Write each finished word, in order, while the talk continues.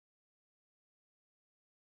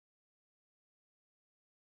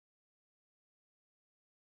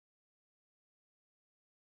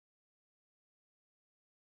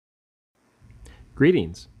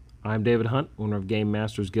Greetings, I'm David Hunt, owner of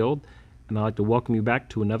GameMasters Guild, and I'd like to welcome you back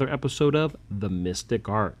to another episode of The Mystic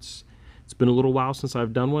Arts. It's been a little while since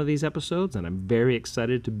I've done one of these episodes, and I'm very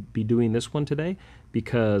excited to be doing this one today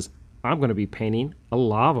because I'm going to be painting a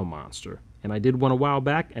lava monster. And I did one a while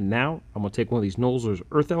back, and now I'm going to take one of these Nolzur's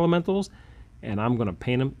Earth Elementals, and I'm going to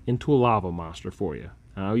paint him into a lava monster for you.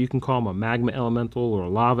 You can call him a magma elemental or a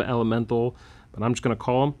lava elemental, but I'm just going to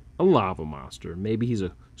call him a lava monster. Maybe he's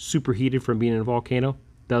a superheated from being in a volcano.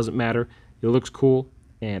 Doesn't matter. It looks cool,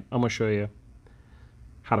 and I'm going to show you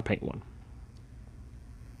how to paint one.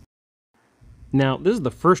 Now, this is the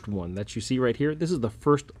first one that you see right here. This is the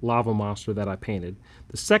first lava monster that I painted.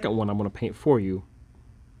 The second one I'm going to paint for you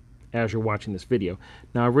as you're watching this video.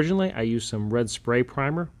 Now, originally I used some red spray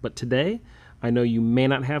primer, but today I know you may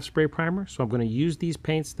not have spray primer, so I'm going to use these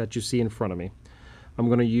paints that you see in front of me. I'm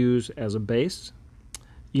going to use as a base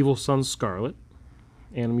Evil Sunz Scarlet,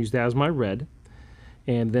 and I'm going to use that as my red.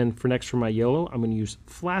 And then for my yellow, I'm going to use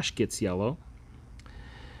Flash Gets Yellow.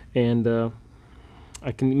 And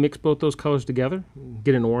I can mix both those colors together,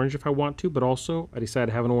 get an orange if I want to, but also I decided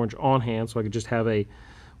to have an orange on hand so I could just have a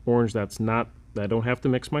orange that I don't have to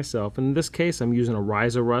mix myself. In this case, I'm using a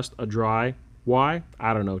Ryza Rust, a dry. Why?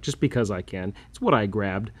 I don't know, just because I can. It's what I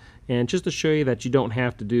grabbed. And just to show you that you don't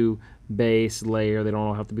have to do base, layer, they don't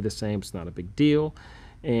all have to be the same, it's not a big deal.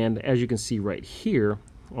 And as you can see right here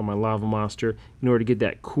on my lava monster, in order to get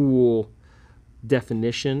that cool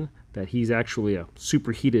definition that he's actually a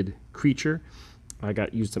superheated creature, I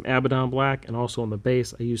used some Abaddon Black, and also on the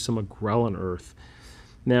base I used some Grelin Earth.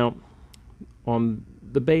 Now, on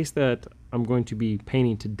the base that I'm going to be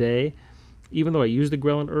painting today, even though I used the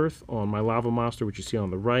Grelin Earth on my lava monster, which you see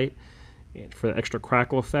on the right, and for the extra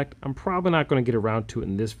crackle effect, I'm probably not going to get around to it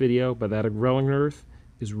in this video, but that Grelin Earth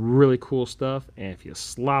is really cool stuff, and if you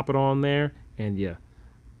slop it on there and you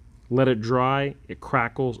let it dry, it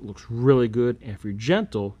crackles, it looks really good, and if you're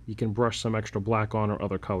gentle, you can brush some extra black on or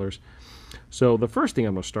other colors. So the first thing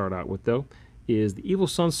I'm going to start out with, though, is the Evil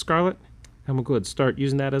Sunz Scarlet. I'm going to go ahead and start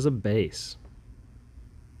using that as a base.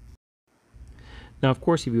 Now, of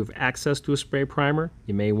course, if you have access to a spray primer,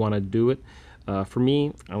 you may want to do it. For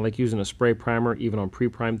me, I like using a spray primer even on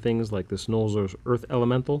pre-primed things like this Nolzur's Earth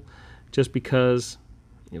Elemental, just because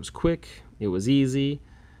it was quick, it was easy,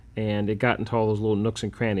 and it got into all those little nooks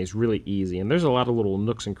and crannies really easy. And there's a lot of little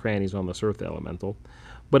nooks and crannies on this Earth Elemental.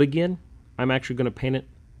 But again, I'm actually going to paint it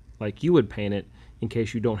like you would paint it in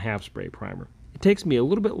case you don't have spray primer. It takes me a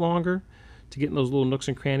little bit longer to get in those little nooks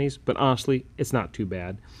and crannies, but honestly, it's not too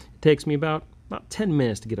bad. It takes me about 10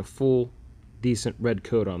 minutes to get a full, decent red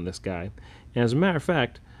coat on this guy. And as a matter of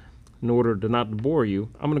fact, in order to not bore you,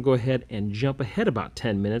 I'm going to go ahead and jump ahead about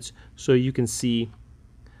 10 minutes so you can see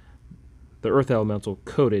the Earth Elemental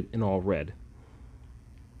coated in all red.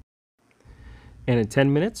 And in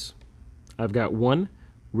 10 minutes, I've got one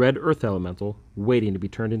red Earth Elemental waiting to be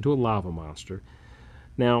turned into a lava monster.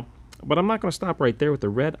 Now, but I'm not going to stop right there with the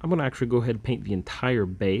red. I'm going to actually go ahead and paint the entire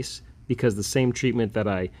base, because the same treatment that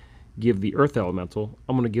I give the Earth Elemental,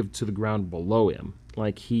 I'm going to give to the ground below him.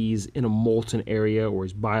 Like he's in a molten area, or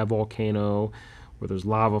he's by a volcano, where there's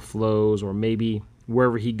lava flows, or maybe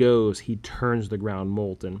wherever he goes, he turns the ground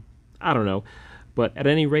molten. I don't know. But at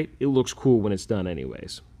any rate, it looks cool when it's done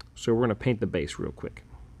anyways. So we're going to paint the base real quick.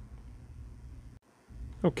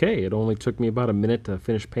 Okay, it only took me about a minute to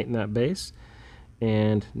finish painting that base.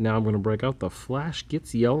 And now I'm going to break out the Flash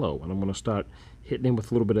Gets Yellow, and I'm going to start hitting in with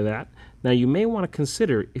a little bit of that. Now you may want to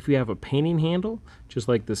consider, if you have a painting handle, just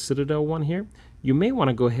like the Citadel one here, you may want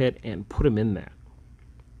to go ahead and put them in that.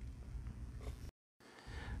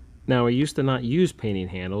 Now I used to not use painting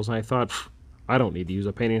handles, and I thought, I don't need to use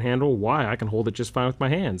a painting handle. Why? I can hold it just fine with my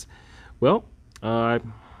hands. Well,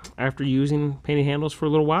 after using painting handles for a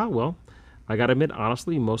little while, well, I gotta admit,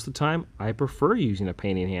 honestly, most of the time, I prefer using a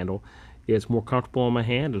painting handle. It's more comfortable on my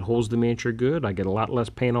hand, it holds the miniature good, I get a lot less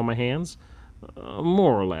paint on my hands,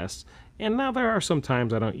 more or less. And now there are some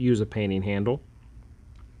times I don't use a painting handle,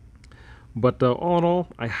 but all in all,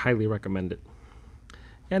 I highly recommend it.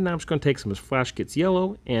 And now I'm just going to take some of this Flash Gets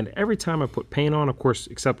Yellow, and every time I put paint on, of course,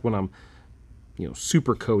 except when I'm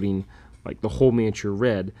super coating like the whole miniature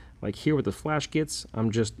red, like here with the Flash Gets,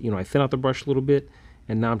 I'm just, I thin out the brush a little bit,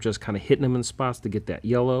 and now I'm just kind of hitting them in spots to get that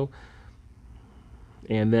yellow.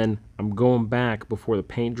 And then I'm going back before the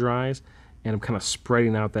paint dries, and I'm kind of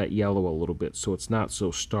spreading out that yellow a little bit so it's not so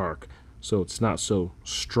stark, so it's not so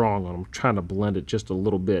strong. I'm trying to blend it just a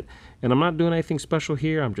little bit. And I'm not doing anything special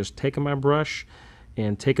here. I'm just taking my brush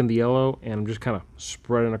and taking the yellow, and I'm just kind of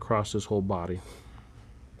spreading across this whole body.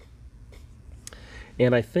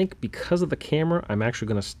 And I think because of the camera, I'm actually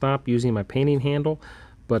going to stop using my painting handle,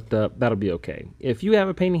 but that'll be okay. If you have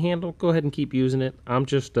a painting handle, go ahead and keep using it. I'm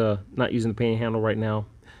just not using the painting handle right now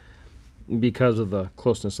because of the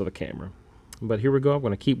closeness of the camera. But here we go. I'm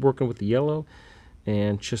going to keep working with the yellow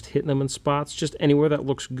and just hitting them in spots, just anywhere that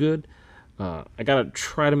looks good. I got to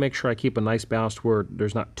try to make sure I keep a nice balance where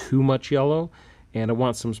there's not too much yellow, and I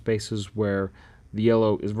want some spaces where the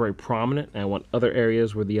yellow is very prominent, and I want other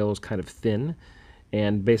areas where the yellow is kind of thin.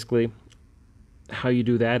 And basically how you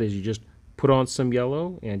do that is you just put on some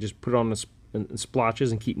yellow and just put it on the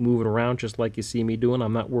splotches and keep moving around just like you see me doing.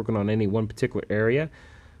 I'm not working on any one particular area.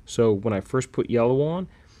 So when I first put yellow on,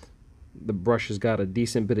 the brush has got a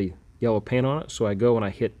decent bit of yellow paint on it, so I go and I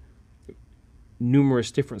hit numerous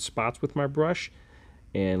different spots with my brush,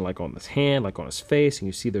 and like on this hand, like on his face, and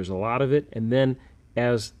you see there's a lot of it. And then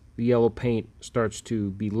as the yellow paint starts to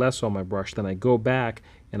be less on my brush, then I go back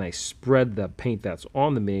and I spread the paint that's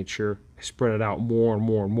on the miniature. I spread it out more and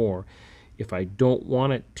more and more. If I don't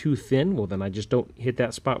want it too thin, well, then I just don't hit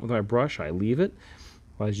that spot with my brush. I leave it,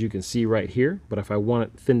 as you can see right here. But if I want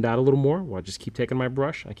it thinned out a little more, well, I just keep taking my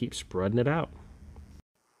brush, I keep spreading it out.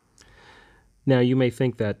 Now, you may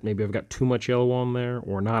think that maybe I've got too much yellow on there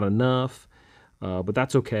or not enough, but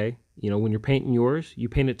that's okay. You know, when you're painting yours, you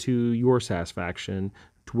paint it to your satisfaction,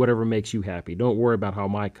 to whatever makes you happy. Don't worry about how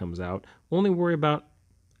mine comes out. Only worry about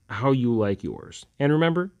how you like yours. And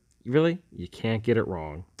remember, really, you can't get it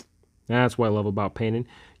wrong. That's what I love about painting.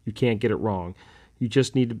 You can't get it wrong. You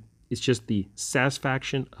just need to, it's just the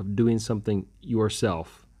satisfaction of doing something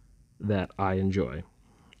yourself that I enjoy.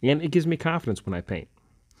 And it gives me confidence when I paint.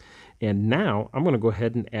 And now I'm going to go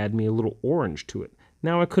ahead and add me a little orange to it.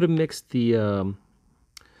 Now I could have mixed the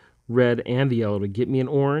red and the yellow to get me an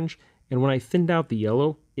orange. And when I thinned out the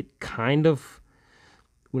yellow, it kind of,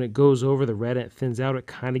 when it goes over the red and it thins out, it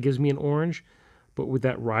kind of gives me an orange. But with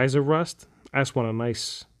that riser rust, I just want a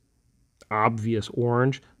nice, obvious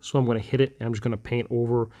orange. So I'm going to hit it, and I'm just going to paint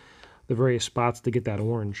over the various spots to get that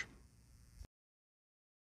orange.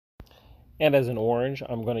 And as an orange,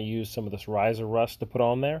 I'm going to use some of this riser rust to put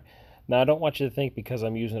on there. Now, I don't want you to think because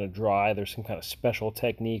I'm using a dry, there's some kind of special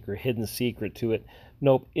technique or hidden secret to it.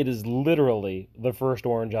 Nope, it is literally the first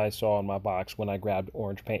orange I saw in my box when I grabbed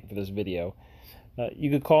orange paint for this video. You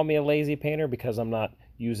could call me a lazy painter because I'm not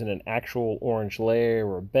using an actual orange layer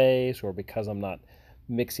or base, or because I'm not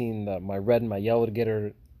mixing my red and my yellow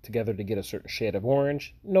together to get a certain shade of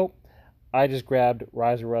orange. Nope, I just grabbed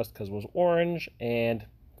riser rust because it was orange, and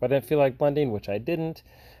if I didn't feel like blending, which I didn't,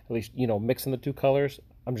 at least, you know, mixing the two colors,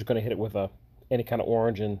 I'm just going to hit it with any kind of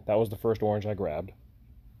orange, and that was the first orange I grabbed.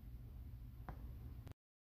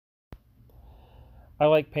 I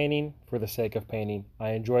like painting for the sake of painting.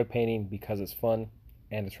 I enjoy painting because it's fun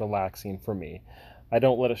and it's relaxing for me. I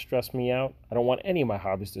don't let it stress me out. I don't want any of my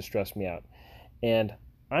hobbies to stress me out. And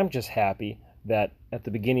I'm just happy that at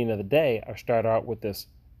the beginning of the day, I start out with this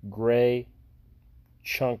gray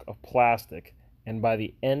chunk of plastic, and by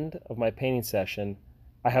the end of my painting session,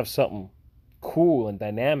 I have something cool and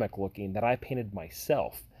dynamic looking that I painted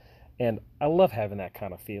myself. And I love having that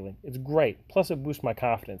kind of feeling. It's great. Plus, it boosts my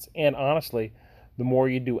confidence. And honestly, the more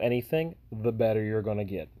you do anything, the better you're going to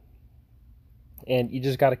get. And you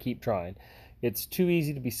just got to keep trying. It's too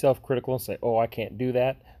easy to be self-critical and say, oh, I can't do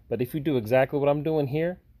that. But if you do exactly what I'm doing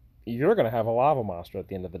here, you're going to have a lava monster at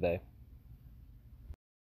the end of the day.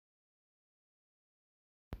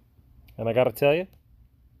 And I got to tell you,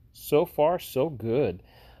 so far, so good.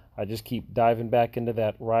 I just keep diving back into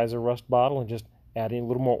that riser rust bottle and just adding a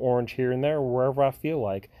little more orange here and there wherever I feel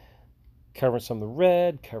like. Covering some of the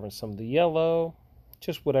red, covering some of the yellow,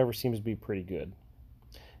 just whatever seems to be pretty good.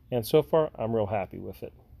 And so far, I'm real happy with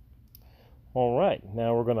it. All right,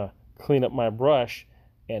 now we're going to clean up my brush,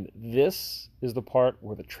 and this is the part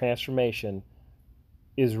where the transformation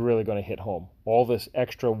is really going to hit home. All this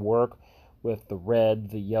extra work with the red,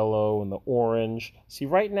 the yellow, and the orange. See,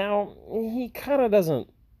 right now, he kind of doesn't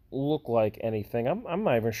look like anything. I'm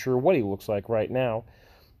not even sure what he looks like right now.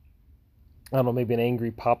 I don't know, maybe an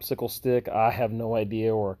angry popsicle stick. I have no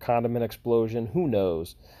idea. Or a condiment explosion. Who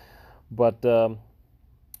knows? But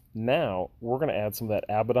now we're going to add some of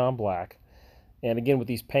that Abaddon black. And again, with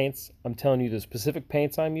these paints, I'm telling you the specific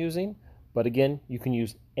paints I'm using. But again, you can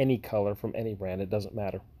use any color from any brand. It doesn't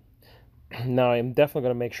matter. Now, I'm definitely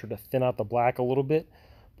going to make sure to thin out the black a little bit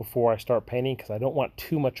before I start painting, because I don't want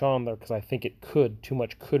too much on there, because I think too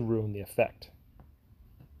much could ruin the effect.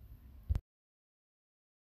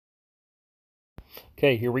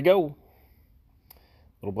 Okay, here we go. A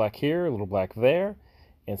little black here, a little black there.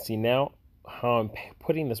 And see, now how I'm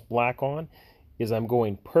putting this black on is I'm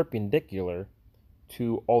going perpendicular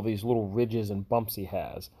to all these little ridges and bumps he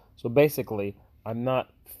has. So basically, I'm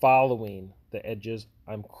not following the edges.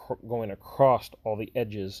 I'm going across all the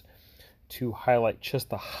edges to highlight just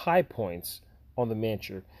the high points on the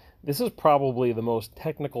miniature. This is probably the most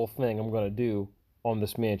technical thing I'm going to do on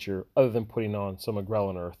this miniature, other than putting on some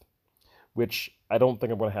Agrellan earth, which I don't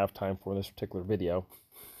think I'm going to have time for in this particular video.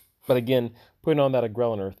 But again, putting on that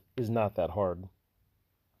Agrellan earth is not that hard.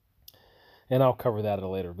 And I'll cover that in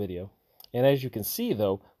a later video. And as you can see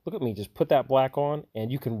though, look at me, just put that black on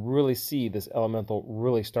and you can really see this elemental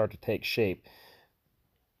really start to take shape.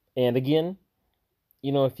 And again,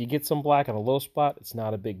 you know, if you get some black on a low spot, it's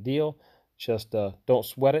not a big deal. Just don't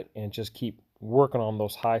sweat it and just keep working on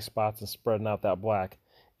those high spots and spreading out that black.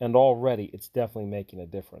 And already it's definitely making a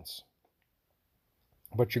difference.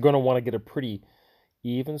 But you're going to want to get a pretty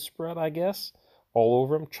even spread, I guess, all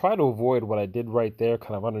over him. Try to avoid what I did right there,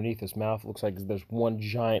 kind of underneath his mouth. It looks like there's one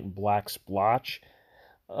giant black splotch.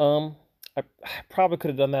 I probably could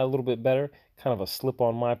have done that a little bit better. Kind of a slip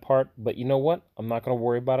on my part. But you know what? I'm not going to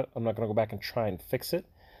worry about it. I'm not going to go back and try and fix it.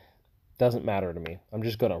 Doesn't matter to me. I'm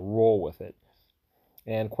just going to roll with it.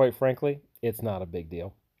 And quite frankly, it's not a big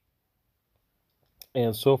deal.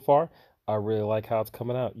 And so far, I really like how it's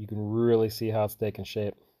coming out. You can really see how it's taking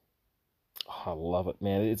shape. Oh, I love it,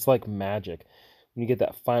 man. It's like magic. When you get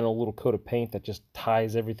that final little coat of paint that just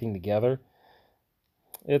ties everything together,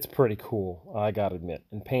 it's pretty cool, I gotta admit.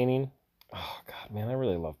 And painting, oh God, man, I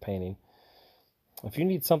really love painting. If you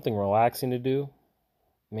need something relaxing to do,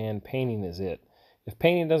 man, painting is it. If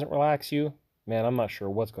painting doesn't relax you, man, I'm not sure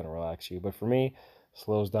what's going to relax you. But for me, it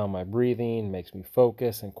slows down my breathing, makes me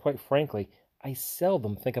focus, and quite frankly, I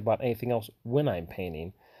seldom think about anything else when I'm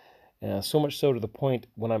painting. So much so to the point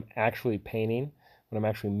when I'm actually painting, when I'm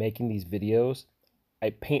actually making these videos, I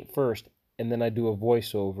paint first and then I do a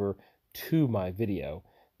voiceover to my video,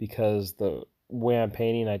 because the way I'm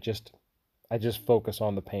painting, I just focus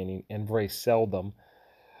on the painting, and very seldom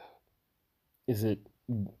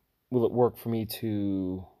will it work for me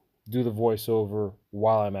to do the voiceover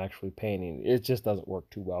while I'm actually painting. It just doesn't work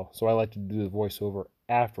too well. So I like to do the voiceover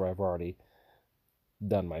after I've already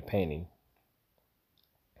done my painting.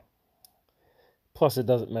 Plus, it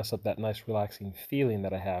doesn't mess up that nice relaxing feeling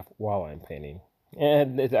that I have while I'm painting.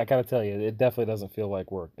 And I gotta tell you, it definitely doesn't feel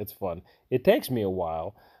like work. It's fun. It takes me a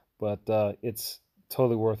while, but it's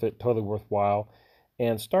totally worth it, totally worthwhile.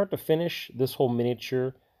 And start to finish, this whole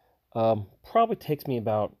miniature probably takes me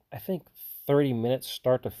about, I think, 30 minutes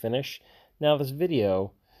start to finish. Now, this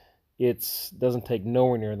video, it doesn't take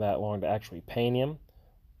nowhere near that long to actually paint him.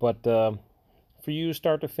 But for you,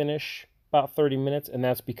 start to finish, about 30 minutes. And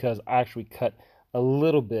that's because I actually cut a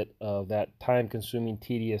little bit of that time-consuming,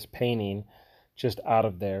 tedious painting just out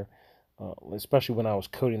of there, especially when I was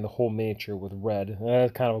coating the whole miniature with red.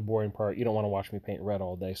 That's kind of a boring part. You don't want to watch me paint red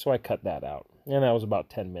all day, so I cut that out. And that was about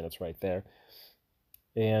 10 minutes right there.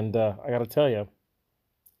 And I got to tell you,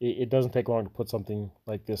 it doesn't take long to put something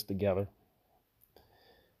like this together.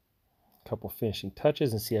 A couple finishing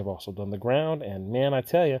touches, and see I've also done the ground. And man, I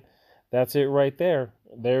tell you, that's it right there.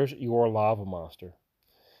 There's your lava monster.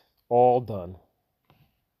 All done.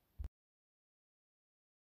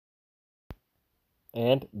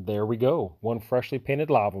 And there we go, one freshly painted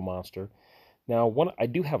lava monster. Now, I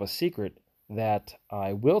do have a secret that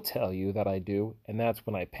I will tell you that I do, and that's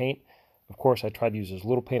when I paint. Of course, I try to use as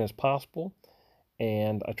little paint as possible,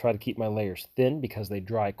 and I try to keep my layers thin because they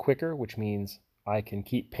dry quicker, which means I can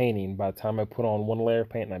keep painting. By the time I put on one layer of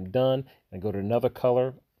paint and I'm done, and I go to another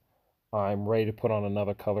color, I'm ready to put on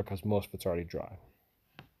another color because most of it's already dry.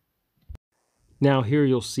 Now here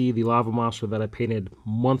you'll see the lava monster that I painted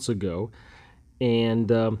months ago.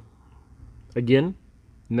 And again,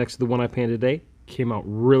 next to the one I painted today, came out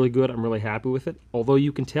really good. I'm really happy with it. Although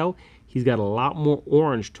you can tell he's got a lot more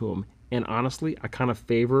orange to him. And honestly, I kind of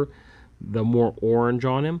favor the more orange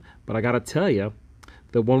on him. But I got to tell you,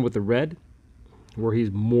 the one with the red, where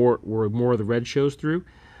more of the red shows through,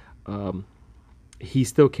 he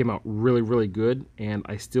still came out really, really good. And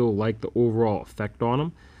I still like the overall effect on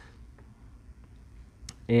him.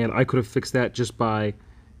 And I could have fixed that just by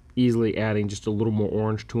easily adding just a little more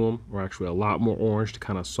orange to them, or actually a lot more orange to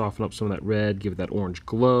kind of soften up some of that red, give it that orange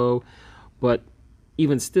glow. But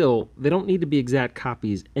even still, they don't need to be exact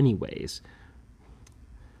copies anyways.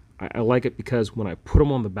 I like it because when I put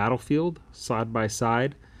them on the battlefield side by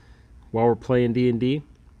side while we're playing D&D,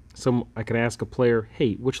 I can ask a player,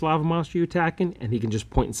 hey, which lava monster are you attacking? And he can just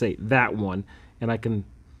point and say, that one. And I can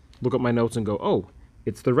look at my notes and go, oh,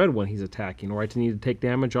 it's the red one he's attacking. Or I need to take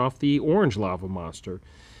damage off the orange lava monster.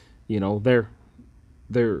 You know, they're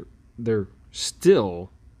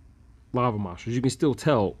still lava monsters. You can still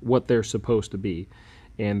tell what they're supposed to be.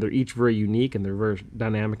 And they're each very unique, and they're very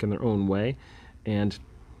dynamic in their own way. And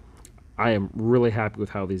I am really happy with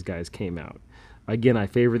how these guys came out. Again, I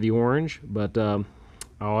favor the orange, but all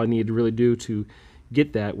I needed to really do to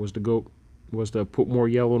get that was to put more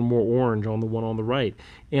yellow and more orange on the one on the right.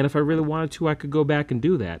 And if I really wanted to, I could go back and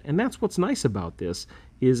do that. And that's what's nice about this,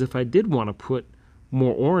 is if I did want to put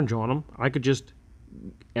more orange on them, I could just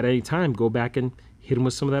at any time go back and hit them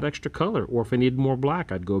with some of that extra color. Or if I needed more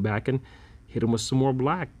black, I'd go back and hit them with some more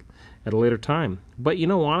black at a later time. But you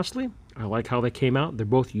know, honestly, I like how they came out. They're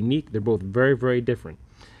both unique. They're both very, very different.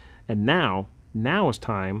 And now it's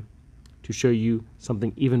time to show you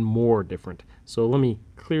something even more different. So let me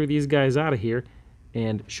clear these guys out of here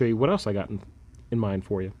and show you what else I got in mind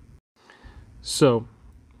for you. So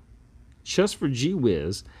just for gee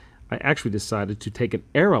whiz, I actually decided to take an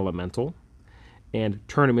air elemental and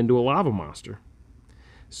turn him into a lava monster.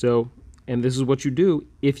 So, and this is what you do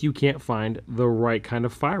if you can't find the right kind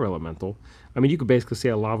of fire elemental. I mean, you could basically say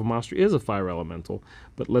a lava monster is a fire elemental,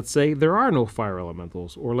 but let's say there are no fire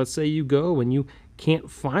elementals, or let's say you go and you can't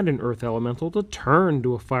find an earth elemental to turn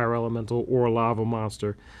to a fire elemental or a lava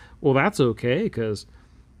monster. Well, that's okay, because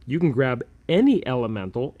you can grab any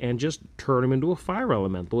elemental and just turn them into a fire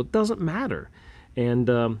elemental. It doesn't matter. And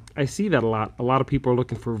I see that a lot. A lot of people are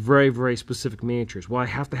looking for very, very specific miniatures. Well, I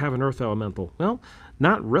have to have an earth elemental. Well,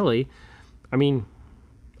 not really. I mean,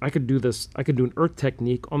 I could do this. I could do an earth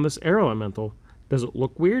technique on this air elemental. Does it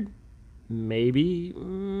look weird? Maybe,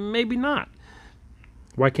 maybe not.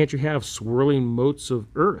 Why can't you have swirling motes of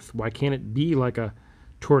earth? Why can't it be like a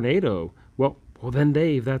tornado? Well, then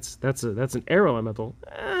Dave, that's an air elemental.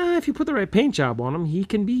 If you put the right paint job on him, he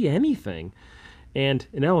can be anything. And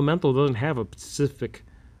an elemental doesn't have a specific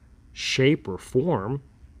shape or form.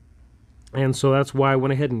 And so that's why I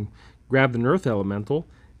went ahead and grabbed an earth elemental,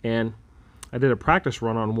 and I did a practice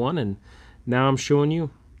run on one, and now I'm showing you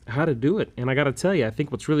how to do it. And I got to tell you, I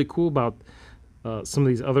think what's really cool about some of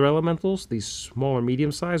these other elementals, these smaller,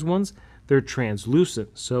 medium-sized ones, they're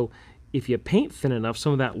translucent. So if you paint thin enough,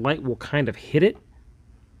 some of that light will kind of hit it,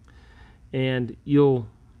 and you'll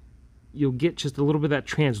get just a little bit of that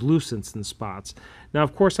translucence in spots. Now,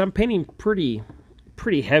 of course, I'm painting pretty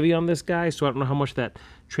heavy on this guy, so I don't know how much that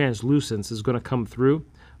translucence is going to come through.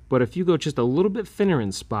 But if you go just a little bit thinner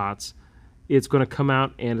in spots, it's going to come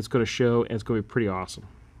out and it's going to show, and it's going to be pretty awesome.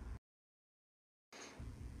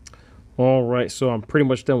 All right, so I'm pretty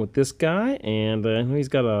much done with this guy, and he's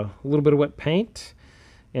got a little bit of wet paint.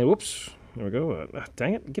 And whoops, there we go.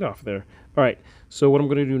 Dang it, get off there. All right, so what I'm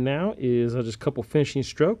going to do now is just a couple finishing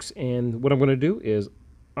strokes, and what I'm going to do is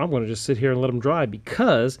I'm going to just sit here and let them dry,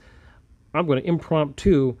 because I'm going to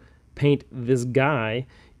impromptu paint this guy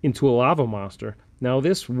into a lava monster. Now,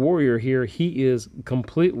 this warrior here, he is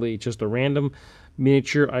completely just a random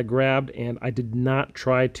miniature I grabbed, and I did not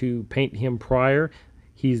try to paint him prior.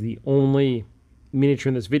 He's the only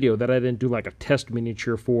miniature in this video that I didn't do like a test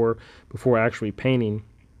miniature for before actually painting.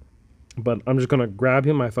 But I'm just going to grab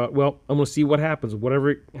him. I thought, well, I'm going to see what happens.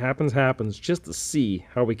 Whatever happens, happens, just to see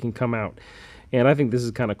how we can come out. And I think this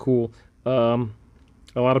is kind of cool. A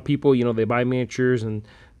lot of people, they buy miniatures and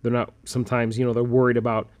they're not, sometimes, they're worried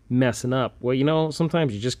about messing up. Well,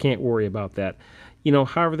 sometimes you just can't worry about that.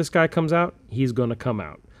 However this guy comes out, he's going to come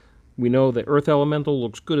out. We know the Earth Elemental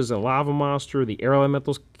looks good as a lava monster. The Air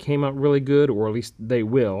Elementals came out really good, or at least they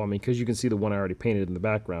will. I mean, because you can see the one I already painted in the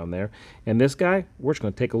background there. And this guy, we're just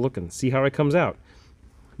going to take a look and see how it comes out.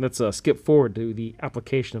 Let's skip forward to the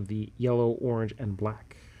application of the yellow, orange, and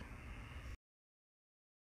black.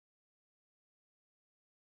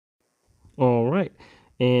 All right.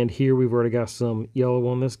 And here we've already got some yellow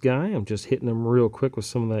on this guy. I'm just hitting him real quick with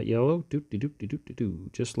some of that yellow. Doop-de-doop-de-doop-de-doo.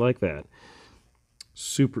 Just like that.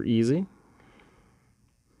 Super easy.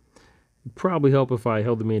 It'd probably help if I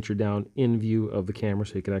held the miniature down in view of the camera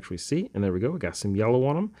so you could actually see. And there we go. We got some yellow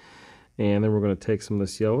on them. And then we're going to take some of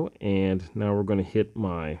this yellow, and now we're going to hit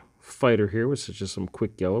my fighter here, which is just some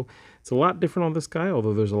quick yellow. It's a lot different on this guy,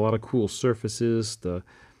 although there's a lot of cool surfaces to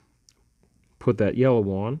put that yellow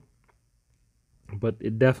on. But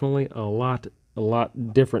it definitely a lot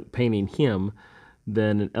different painting him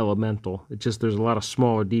than an elemental. It just, there's a lot of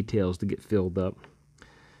smaller details to get filled up.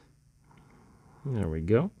 There we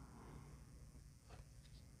go.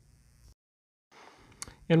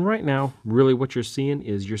 And right now, really what you're seeing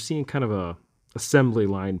kind of a assembly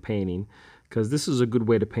line painting, because this is a good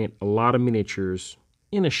way to paint a lot of miniatures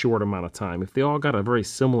in a short amount of time. If they all got a very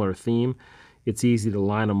similar theme, it's easy to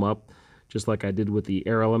line them up, just like I did with the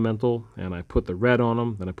air elemental, and I put the red on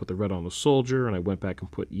them, then I put the red on the soldier, and I went back and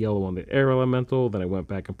put yellow on the air elemental, then I went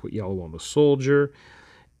back and put yellow on the soldier.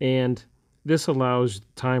 And this allows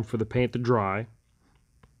time for the paint to dry,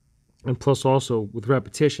 and plus also with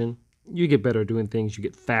repetition, you get better at doing things, you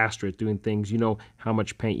get faster at doing things, you know how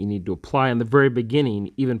much paint you need to apply. In the very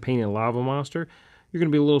beginning, even painting a lava monster, you're going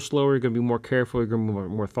to be a little slower, you're going to be more careful, you're going to be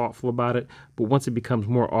more thoughtful about it. But once it becomes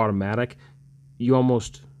more automatic, you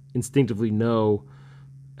almost instinctively know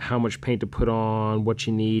how much paint to put on, what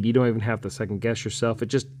you need. You don't even have to second guess yourself. It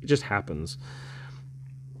just happens.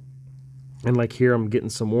 And like here, I'm getting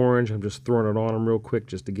some orange. I'm just throwing it on them real quick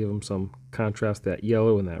just to give them some contrast, that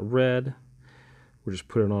yellow and that red. We're just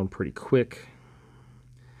putting it on pretty quick.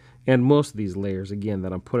 And most of these layers, again,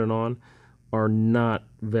 that I'm putting on are not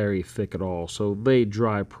very thick at all, so they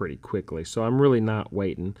dry pretty quickly. So I'm really not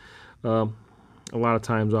waiting. A lot of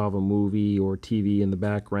times I'll have a movie or TV in the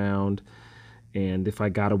background, and if I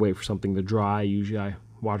gotta wait for something to dry, usually I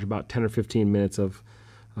watch about 10 or 15 minutes of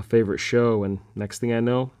a favorite show, and next thing I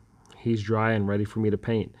know, he's dry and ready for me to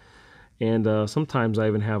paint. And sometimes I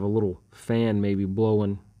even have a little fan maybe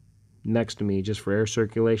blowing next to me just for air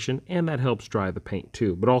circulation, and that helps dry the paint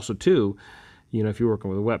too. But also too, you know, if you're working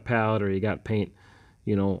with a wet palette or you got paint,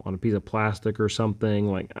 you know, on a piece of plastic or something,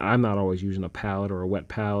 like I'm not always using a palette or a wet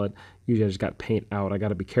palette. Usually I just got paint out. I got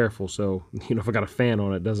to be careful, so, you know, if I got a fan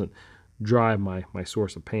on, it doesn't dry my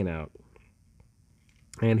source of paint out.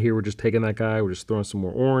 And here we're just taking that guy, we're just throwing some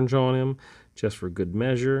more orange on him just for good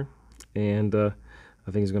measure, and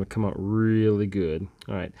I think it's going to come out really good.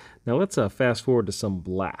 All right, now let's fast forward to some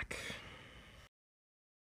black.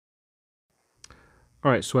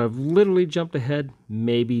 All right, so I've literally jumped ahead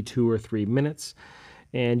maybe 2 or 3 minutes,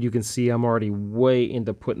 and you can see I'm already way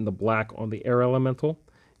into putting the black on the air elemental,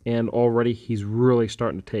 and already he's really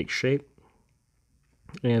starting to take shape.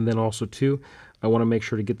 And then also too, I want to make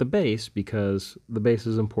sure to get the base, because the base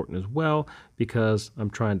is important as well, because I'm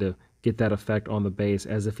trying to get that effect on the base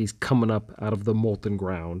as if he's coming up out of the molten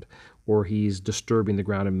ground, or he's disturbing the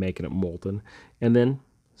ground and making it molten. And then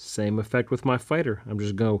same effect with my fighter. I'm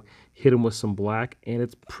just going to hit him with some black, and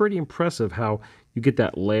it's pretty impressive how you get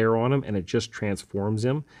that layer on him and it just transforms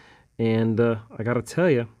him. And I got to tell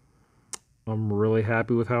you, I'm really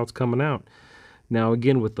happy with how it's coming out. Now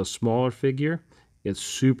again, with the smaller figure, it's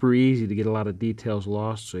super easy to get a lot of details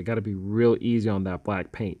lost, so you got to be real easy on that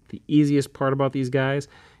black paint. The easiest part about these guys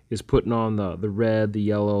is putting on the red, the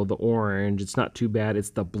yellow, the orange. It's not too bad. It's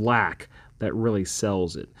the black that really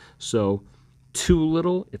sells it. So too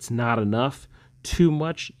little, it's not enough. Too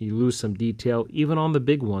much, you lose some detail, even on the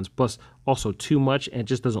big ones. Plus, also too much, and it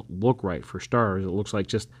just doesn't look right for starters. It looks like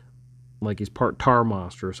just like he's part tar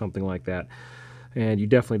monster or something like that. And you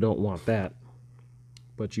definitely don't want that.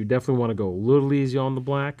 But you definitely want to go a little easy on the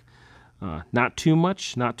black. Not too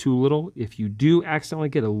much, not too little. If you do accidentally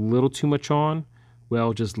get a little too much on,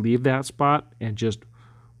 well, just leave that spot and just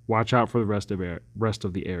watch out for the rest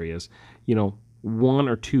of the areas. You know, 1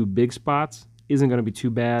 or 2 big spots isn't going to be too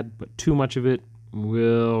bad, but too much of it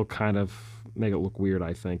will kind of make it look weird,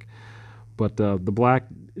 I think. But the black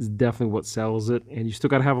is definitely what sells it, and you still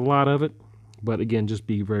got to have a lot of it. But again, just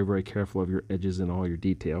be very, very careful of your edges and all your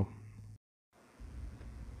detail.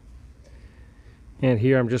 And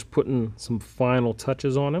here I'm just putting some final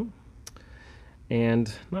touches on him.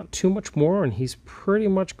 And not too much more, and he's pretty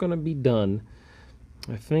much going to be done.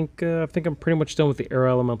 I think I'm pretty much done with the air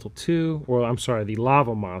elemental too, or I'm sorry, the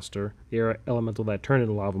lava monster, the air elemental that turned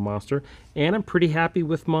into lava monster. And I'm pretty happy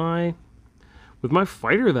with my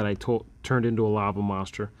fighter that I turned into a lava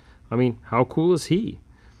monster. I mean, how cool is he?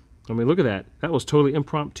 I mean, look at that. That was totally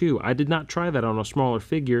impromptu. I did not try that on a smaller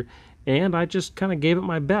figure, and I just kind of gave it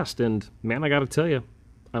my best. And man, I got to tell you,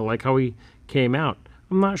 I like how he came out.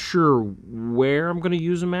 I'm not sure where I'm going to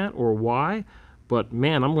use him at or why, but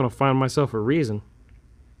man, I'm going to find myself a reason.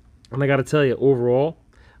 And I got to tell you, overall,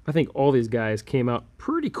 I think all these guys came out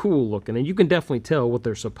pretty cool looking, and you can definitely tell what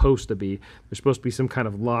they're supposed to be. They're supposed to be some kind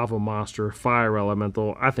of lava monster, fire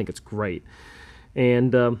elemental. I think it's great.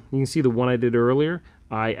 And you can see the one I did earlier.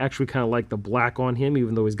 I actually kind of like the black on him,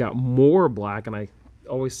 even though he's got more black. And I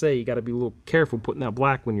always say you got to be a little careful putting that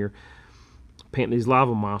black when you're painting these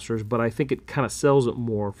lava monsters. But I think it kind of sells it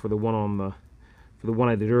more for the one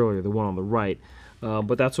I did earlier, the one on the right.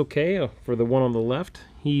 But that's okay. For the one on the left,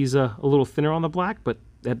 he's a little thinner on the black, but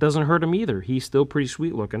that doesn't hurt him either. He's still pretty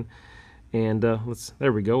sweet looking. And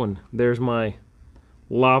there we go. And there's my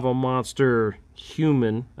lava monster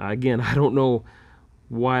human. Again, I don't know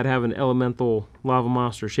why I'd have an elemental lava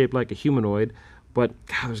monster shaped like a humanoid, but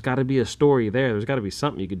God, there's got to be a story there. There's got to be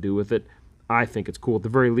something you could do with it. I think it's cool. At the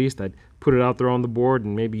very least, I'd put it out there on the board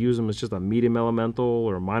and maybe use them as just a medium elemental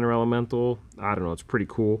or a minor elemental. I don't know. It's pretty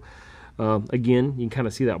cool. Again, you can kind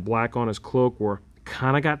of see that black on his cloak where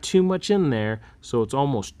Kind of got too much in there, so it's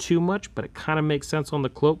almost too much, but it kind of makes sense on the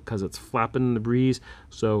cloak because it's flapping in the breeze.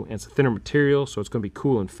 So it's a thinner material, so it's going to be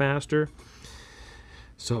cooling faster.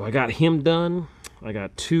 So I got him done. I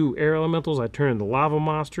got 2 air elementals I turned into lava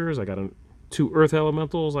monsters. I got 2 earth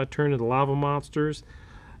elementals I turned into lava monsters.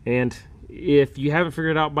 And if you haven't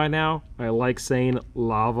figured it out by now, I like saying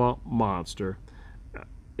lava monster.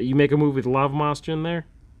 You make a movie with a lava monster in there,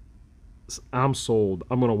 I'm sold.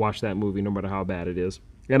 I'm going to watch that movie no matter how bad it is.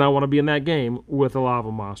 And I want to be in that game with a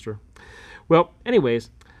lava monster. Well, anyways,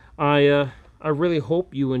 I really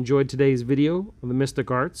hope you enjoyed today's video of the Mystic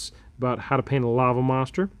Arts about how to paint a lava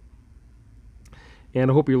monster. And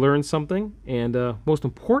I hope you learned something. And most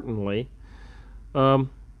importantly, don't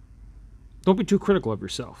be too critical of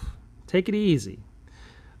yourself. Take it easy.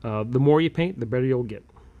 The more you paint, the better you'll get.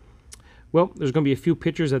 Well, there's going to be a few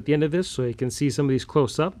pictures at the end of this so you can see some of these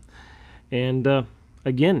close up. And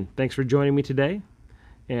again, thanks for joining me today.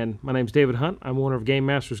 And my name's David Hunt. I'm owner of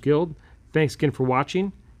GameMasters Guild. Thanks again for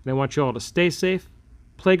watching. And I want you all to stay safe,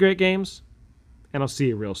 play great games, and I'll see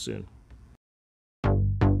you real soon.